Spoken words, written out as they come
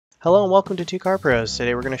Hello and welcome to Two Car Pros.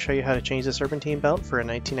 Today we're going to show you how to change the Serpentine belt for a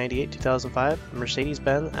 1998-2005 Mercedes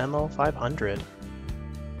Benz ML 500.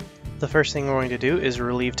 The first thing we're going to do is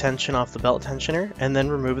relieve tension off the belt tensioner and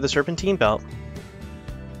then remove the Serpentine belt.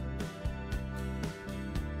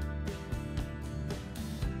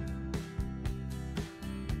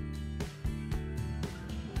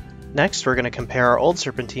 Next, we're going to compare our old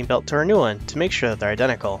Serpentine belt to our new one to make sure that they're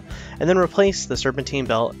identical, and then replace the Serpentine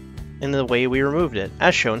belt in the way we removed it,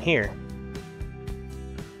 as shown here.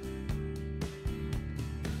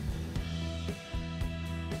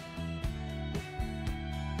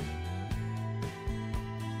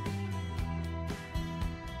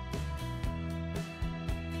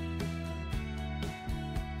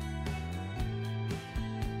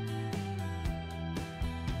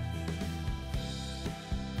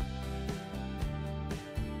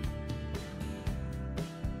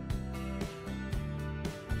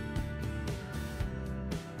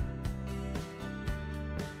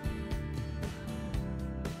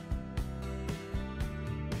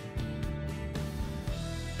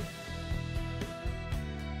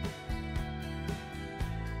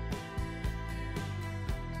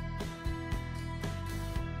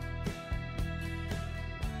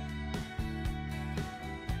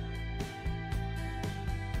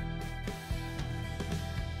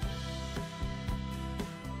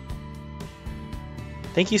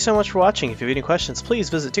 Thank you so much for watching. If you have any questions, please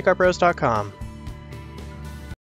visit twocarpros.com.